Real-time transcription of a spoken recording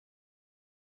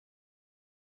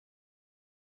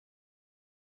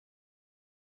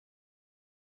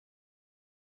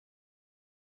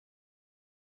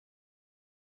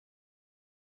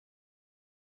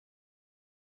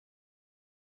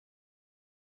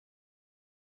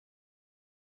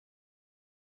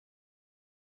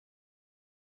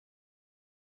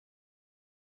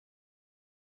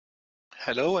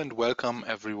Hello and welcome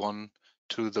everyone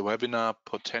to the webinar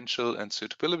Potential and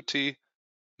Suitability,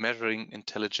 Measuring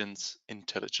Intelligence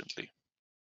Intelligently.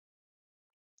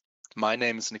 My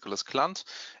name is Nicholas Klant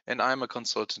and I'm a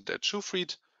consultant at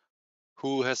SCHUHFRIED.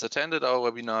 Who has attended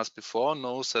our webinars before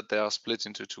knows that they are split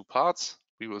into two parts.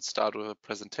 We will start with a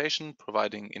presentation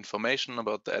providing information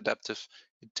about the adaptive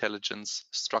intelligence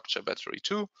structure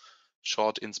Battery-2,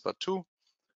 short INSBAT-2,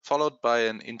 followed by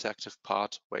an interactive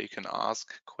part where you can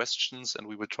ask questions and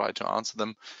we will try to answer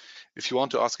them. If you want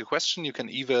to ask a question, you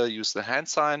can either use the hand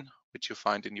sign, which you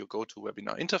find in your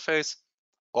GoToWebinar interface,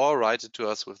 or write it to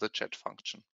us with the chat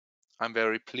function. I'm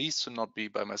very pleased to not be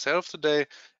by myself today,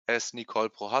 as Nicole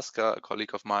Prohaska, a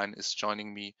colleague of mine, is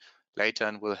joining me later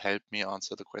and will help me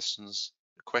answer the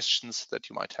questions that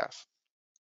you might have.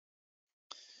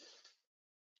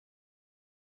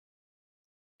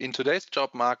 In today's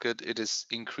job market, it is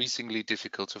increasingly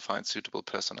difficult to find suitable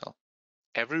personnel.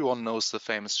 Everyone knows the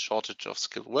famous shortage of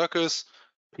skilled workers.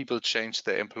 People change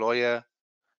their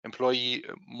employee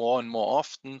more and more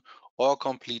often, or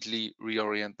completely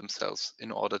reorient themselves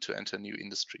in order to enter new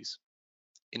industries.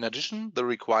 In addition, the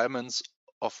requirements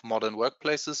of modern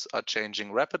workplaces are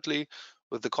changing rapidly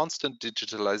with the constant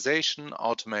digitalization,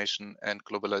 automation, and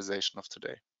globalization of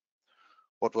today.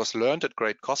 What was learned at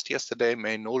great cost yesterday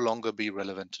may no longer be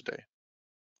relevant today.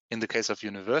 In the case of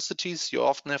universities, you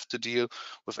often have to deal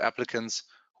with applicants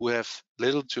who have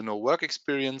little to no work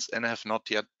experience and have not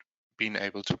yet been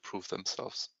able to prove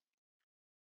themselves.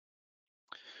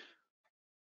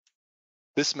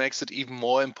 This makes it even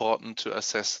more important to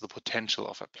assess the potential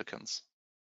of applicants.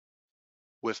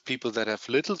 With people that have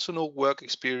little to no work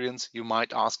experience, you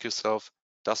might ask yourself,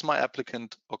 does my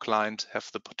applicant or client have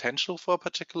the potential for a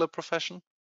particular profession?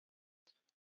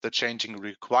 The changing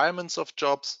requirements of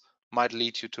jobs might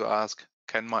lead you to ask,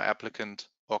 can my applicant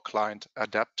or client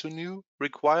adapt to new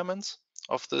requirements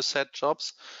of the set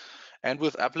jobs? And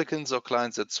with applicants or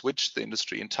clients that switch the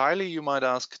industry entirely, you might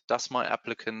ask, does my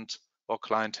applicant or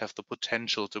client have the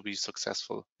potential to be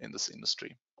successful in this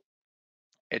industry?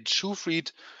 At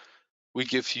SCHUHFRIED, we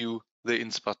give you the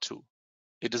INSBAT-2.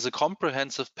 It is a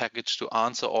comprehensive package to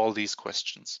answer all these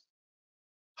questions.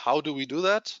 How do we do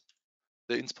that?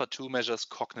 The INSBAT-2 measures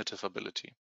cognitive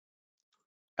ability.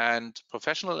 And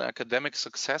professional and academic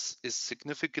success is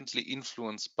significantly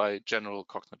influenced by general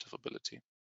cognitive ability.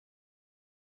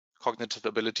 Cognitive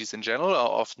abilities in general are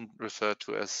often referred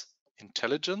to as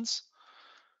intelligence.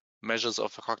 Measures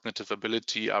of cognitive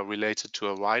ability are related to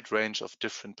a wide range of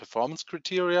different performance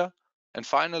criteria. And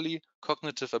finally,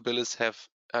 cognitive abilities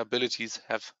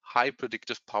have high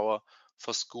predictive power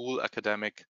for school,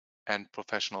 academic, and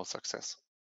professional success.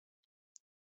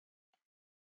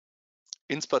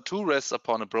 INSBAT-2 rests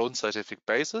upon a broad scientific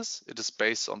basis. It is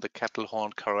based on the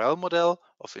Kettle-Horn-Carrel model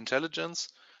of intelligence,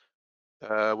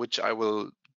 which I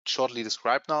will shortly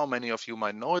describe now. Many of you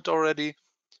might know it already.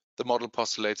 The model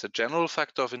postulates a general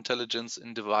factor of intelligence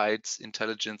and divides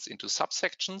intelligence into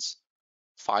subsections.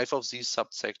 5 of these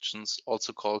subsections,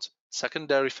 also called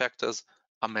secondary factors,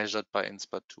 are measured by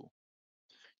INSBAT-2. You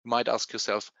might ask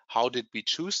yourself, how did we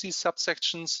choose these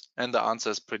subsections? And the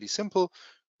answer is pretty simple.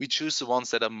 We choose the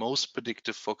ones that are most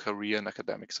predictive for career and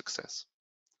academic success.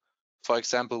 For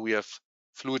example, we have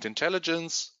fluid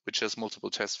intelligence, which has multiple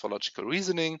tests for logical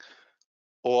reasoning,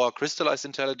 or crystallized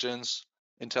intelligence,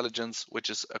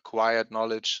 which is acquired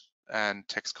knowledge and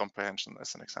text comprehension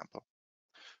as an example.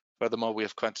 Furthermore, we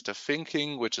have quantitative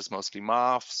thinking, which is mostly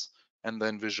maths, and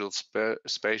then visual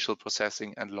spatial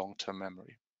processing and long-term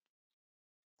memory.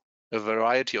 A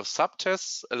variety of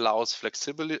subtests allows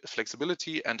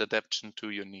flexibility and adaptation to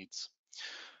your needs.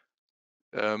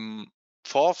 4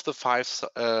 of the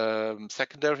 5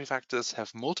 secondary factors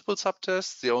have multiple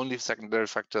subtests. The only secondary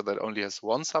factor that only has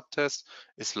one subtest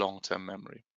is long-term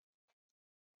memory.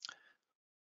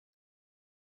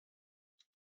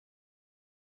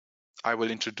 I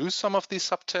will introduce some of these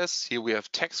subtests. Here we have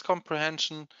text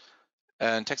comprehension,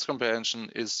 and text comprehension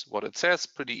is what it says,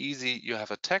 pretty easy. You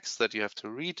have a text that you have to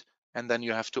read, and then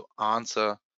you have to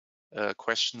answer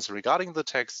questions regarding the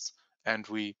text, and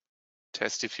we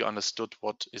test if you understood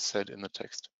what is said in the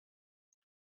text.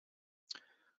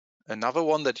 Another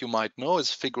one that you might know is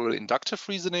figural inductive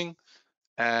reasoning,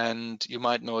 and you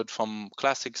might know it from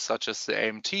classics such as the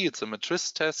AMT. It's a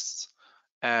matrice test,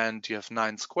 and you have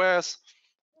 9 squares,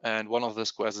 and one of the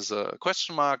squares is a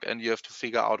question mark, and you have to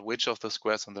figure out which of the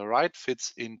squares on the right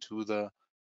fits into the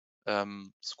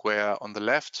square on the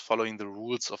left, following the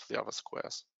rules of the other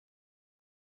squares.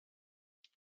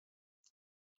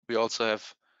 We also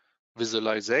have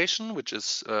visualization, which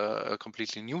is a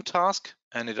completely new task,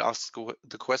 and it asks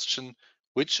the question,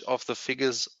 which of the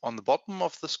figures on the bottom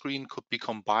of the screen could be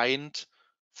combined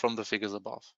from the figures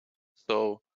above.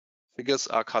 So figures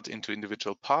are cut into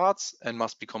individual parts and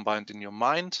must be combined in your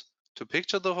mind to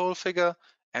picture the whole figure,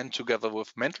 and together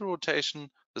with mental rotation,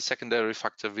 the secondary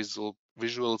factor visual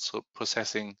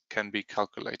processing can be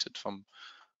calculated from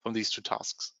these two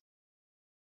tasks.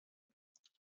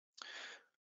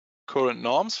 Current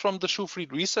norms from the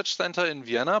SCHUHFRIED Research Center in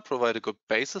Vienna provide a good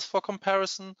basis for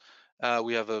comparison.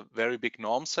 We have a very big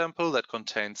norm sample that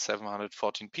contains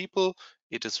 714 people.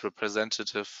 It is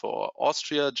representative for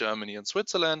Austria, Germany, and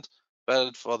Switzerland,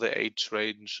 valid for the age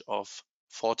range of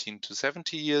 14 to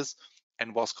 70 years,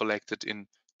 and was collected in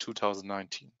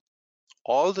 2019.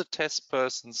 All the test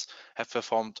persons have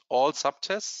performed all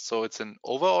subtests, so it's an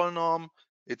overall norm.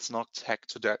 It's not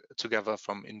hacked together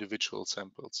from individual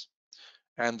samples.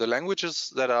 And the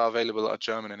languages that are available are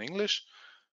German and English,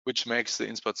 which makes the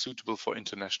INSBAT suitable for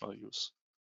international use.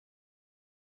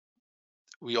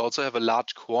 We also have a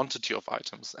large quantity of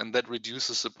items, and that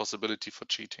reduces the possibility for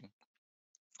cheating.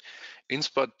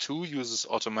 INSBAT-2 uses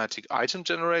automatic item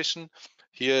generation.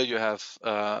 Here you have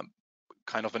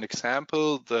kind of an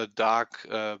example. The dark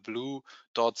blue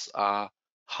dots are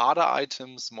harder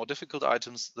items, more difficult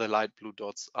items. The light blue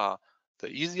dots are the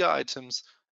easier items.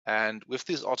 And with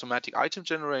this automatic item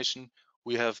generation,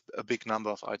 we have a big number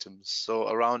of items. So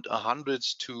around 100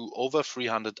 to over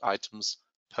 300 items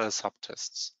per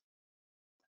subtests.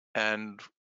 And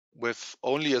with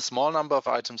only a small number of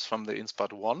items from the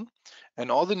INSBAT-1,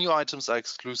 and all the new items are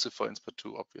exclusive for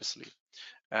INSBAT-2, obviously.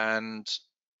 And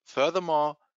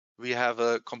furthermore, we have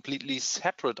a completely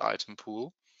separate item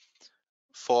pool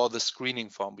for the screening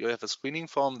form. We have a screening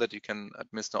form that you can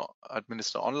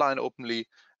administer online openly,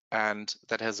 and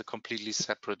that has a completely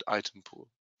separate item pool.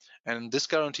 And this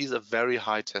guarantees a very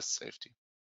high test safety.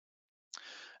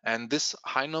 And this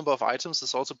high number of items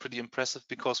is also pretty impressive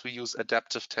because we use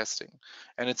adaptive testing,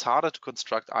 and it's harder to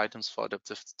construct items for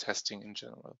adaptive testing in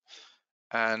general.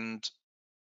 And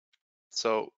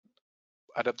so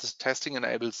adaptive testing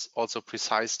enables also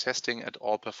precise testing at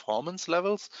all performance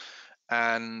levels.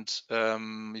 And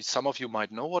some of you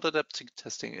might know what adaptive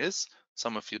testing is,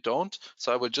 some of you don't.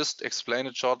 So I will just explain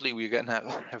it shortly. We again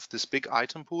have this big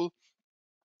item pool.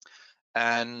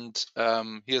 And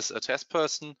here's a test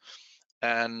person,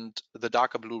 and the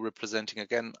darker blue representing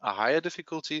again a higher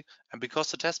difficulty. And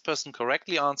because the test person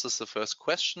correctly answers the first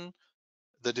question,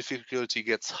 the difficulty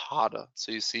gets harder.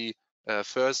 So you see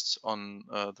first on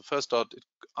the first dot, it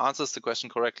answers the question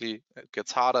correctly, it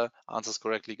gets harder, answers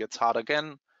correctly, gets harder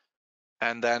again.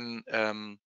 And then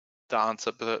the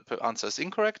answer is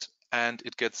incorrect and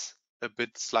it gets a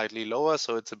bit slightly lower,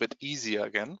 so it's a bit easier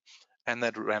again, and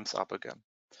that ramps up again.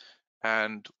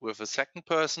 And with a second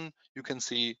person, you can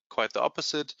see quite the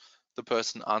opposite. The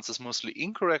person answers mostly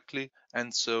incorrectly,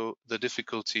 and so the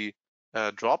difficulty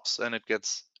drops and it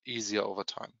gets easier over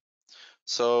time.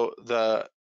 So the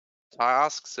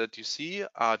tasks that you see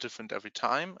are different every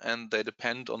time, and they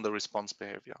depend on the response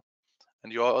behavior.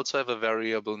 And you also have a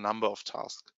variable number of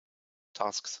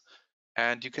tasks.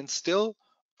 And you can still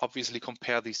obviously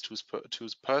compare these two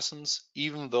persons,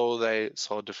 even though they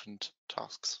saw different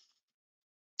tasks.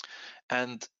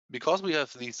 And because we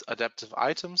have these adaptive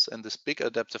items and this big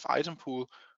adaptive item pool,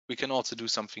 we can also do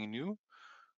something new.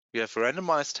 We have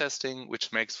randomized testing,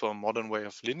 which makes for a modern way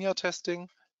of linear testing.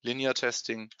 Linear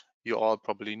testing, you all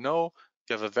probably know.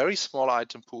 You have a very small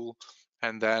item pool,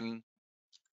 and then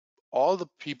all the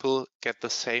people get the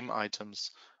same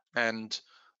items. And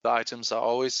the items are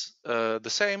always the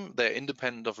same. They're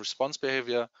independent of response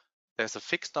behavior. There's a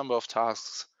fixed number of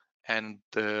tasks, and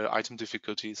the item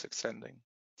difficulty is ascending.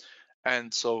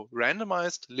 And so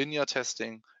randomized linear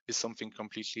testing is something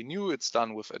completely new. It's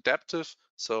done with adaptive.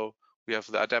 So we have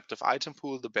the adaptive item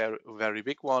pool, the very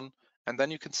big one. And then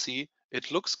you can see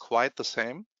it looks quite the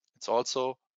same. It's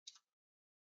also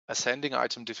ascending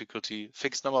item difficulty,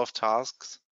 fixed number of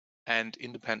tasks, and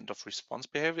independent of response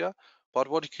behavior. But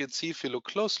what you can see if you look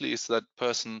closely is that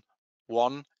person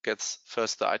 1 gets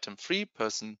first the item 3,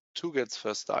 person 2 gets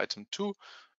first the item 2,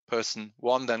 person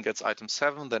 1 then gets item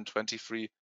 7, then 23,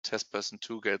 test person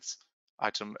 2 gets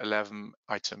item 11,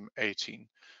 item 18.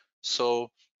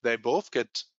 So they both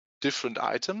get different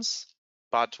items,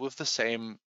 but with the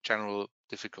same general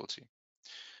difficulty.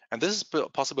 And this is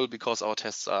possible because our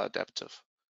tests are adaptive.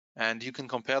 And you can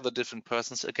compare the different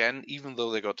persons again, even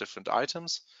though they got different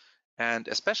items. And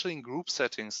especially in group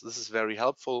settings, this is very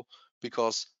helpful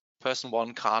because person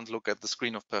 1 can't look at the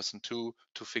screen of person 2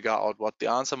 to figure out what the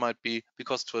answer might be,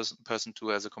 because person 2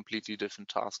 has a completely different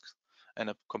task and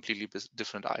a completely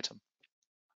different item.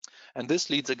 And this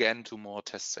leads again to more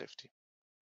test safety.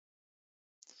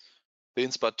 The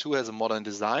INSBAT-2 has a modern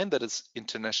design that is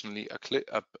internationally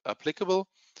applicable,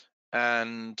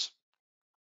 and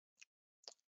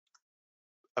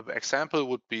an example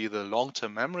would be the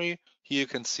long-term memory. Here you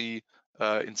can see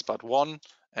INSBAT-1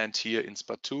 and here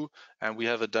INSBAT-2, and we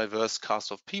have a diverse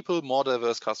cast of people, more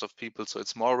diverse cast of people, so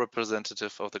it's more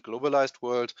representative of the globalized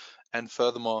world. And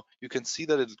furthermore, you can see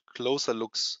that it closer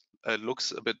looks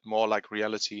a bit more like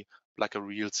reality, like a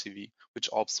real CV, which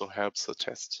also helps the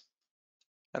test.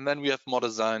 And then we have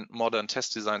modern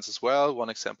test designs as well. One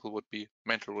example would be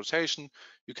mental rotation.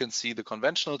 You can see the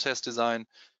conventional test design,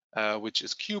 which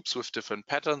is cubes with different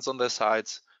patterns on their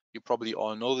sides. You probably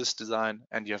all know this design,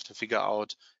 and you have to figure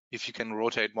out if you can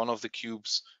rotate one of the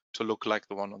cubes to look like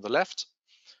the one on the left.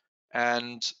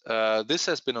 And this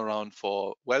has been around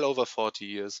for well over 40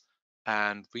 years.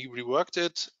 And we reworked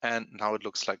it, and now it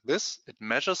looks like this. It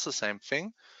measures the same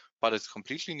thing, but it's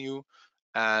completely new.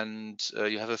 And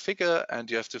you have a figure,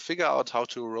 and you have to figure out how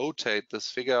to rotate this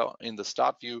figure in the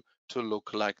start view to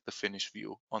look like the finish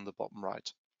view on the bottom right.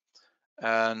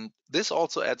 And this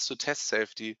also adds to test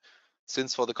safety,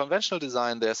 since for the conventional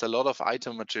design, there's a lot of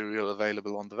item material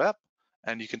available on the web,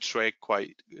 and you can train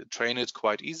it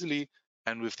quite easily.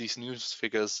 And with these new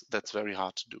figures, that's very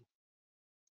hard to do.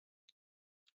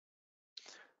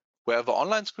 Wherever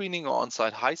online screening or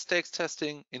on-site high-stakes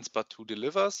testing INSBAT-2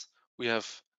 delivers, we have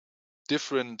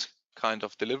different kind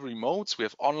of delivery modes. We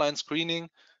have online screening,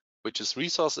 which is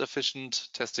resource efficient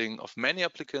testing of many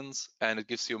applicants, and it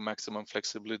gives you maximum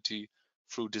flexibility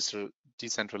through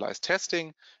decentralized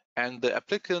testing. And the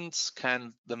applicants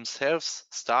can themselves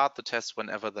start the test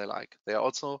whenever they like. They are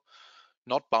also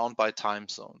not bound by time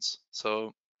zones.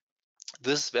 So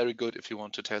this is very good if you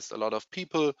want to test a lot of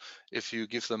people, if you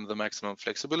give them the maximum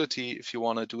flexibility, if you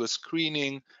want to do a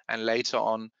screening and later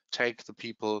on take the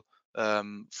people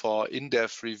for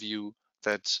in-depth review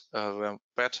that were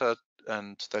better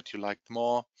and that you liked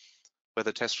more, where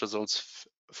the test results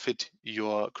fit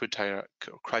your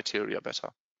criteria better.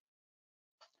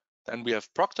 Then we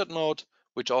have proctored mode,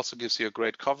 which also gives you a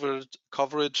great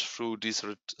coverage through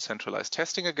decentralized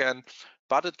testing again,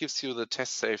 but it gives you the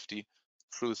test safety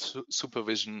through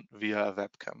supervision via a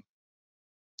webcam.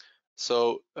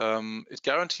 So it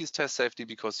guarantees test safety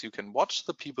because you can watch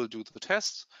the people do the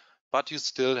tests, but you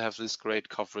still have this great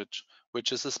coverage,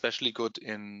 which is especially good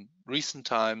in recent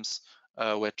times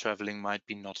where traveling might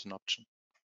be not an option.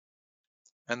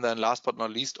 And then last but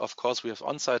not least, of course, we have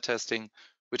on-site testing,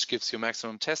 which gives you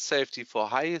maximum test safety for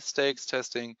high stakes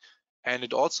testing. And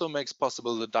it also makes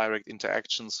possible the direct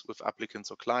interactions with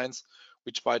applicants or clients,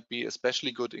 which might be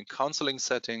especially good in counseling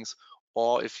settings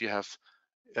or if you have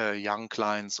young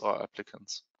clients or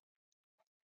applicants.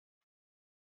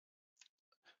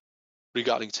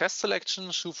 Regarding test selection,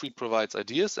 SCHUHFRIED provides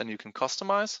ideas and you can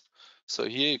customize. So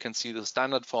here you can see the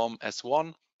standard form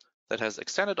S1 that has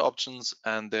extended options,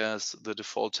 and there's the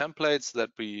default templates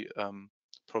that we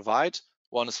provide.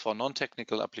 One is for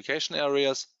non-technical application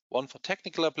areas, one for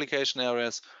technical application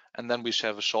areas, and then we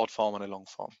have a short form and a long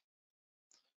form.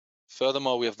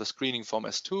 Furthermore, we have the screening form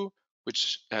S2,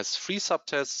 which has 3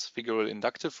 subtests: figural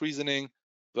inductive reasoning,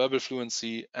 verbal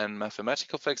fluency, and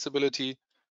mathematical flexibility.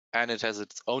 And it has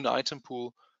its own item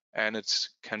pool, and it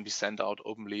can be sent out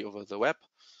openly over the web.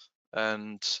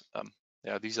 And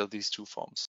yeah, these are these 2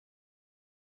 forms.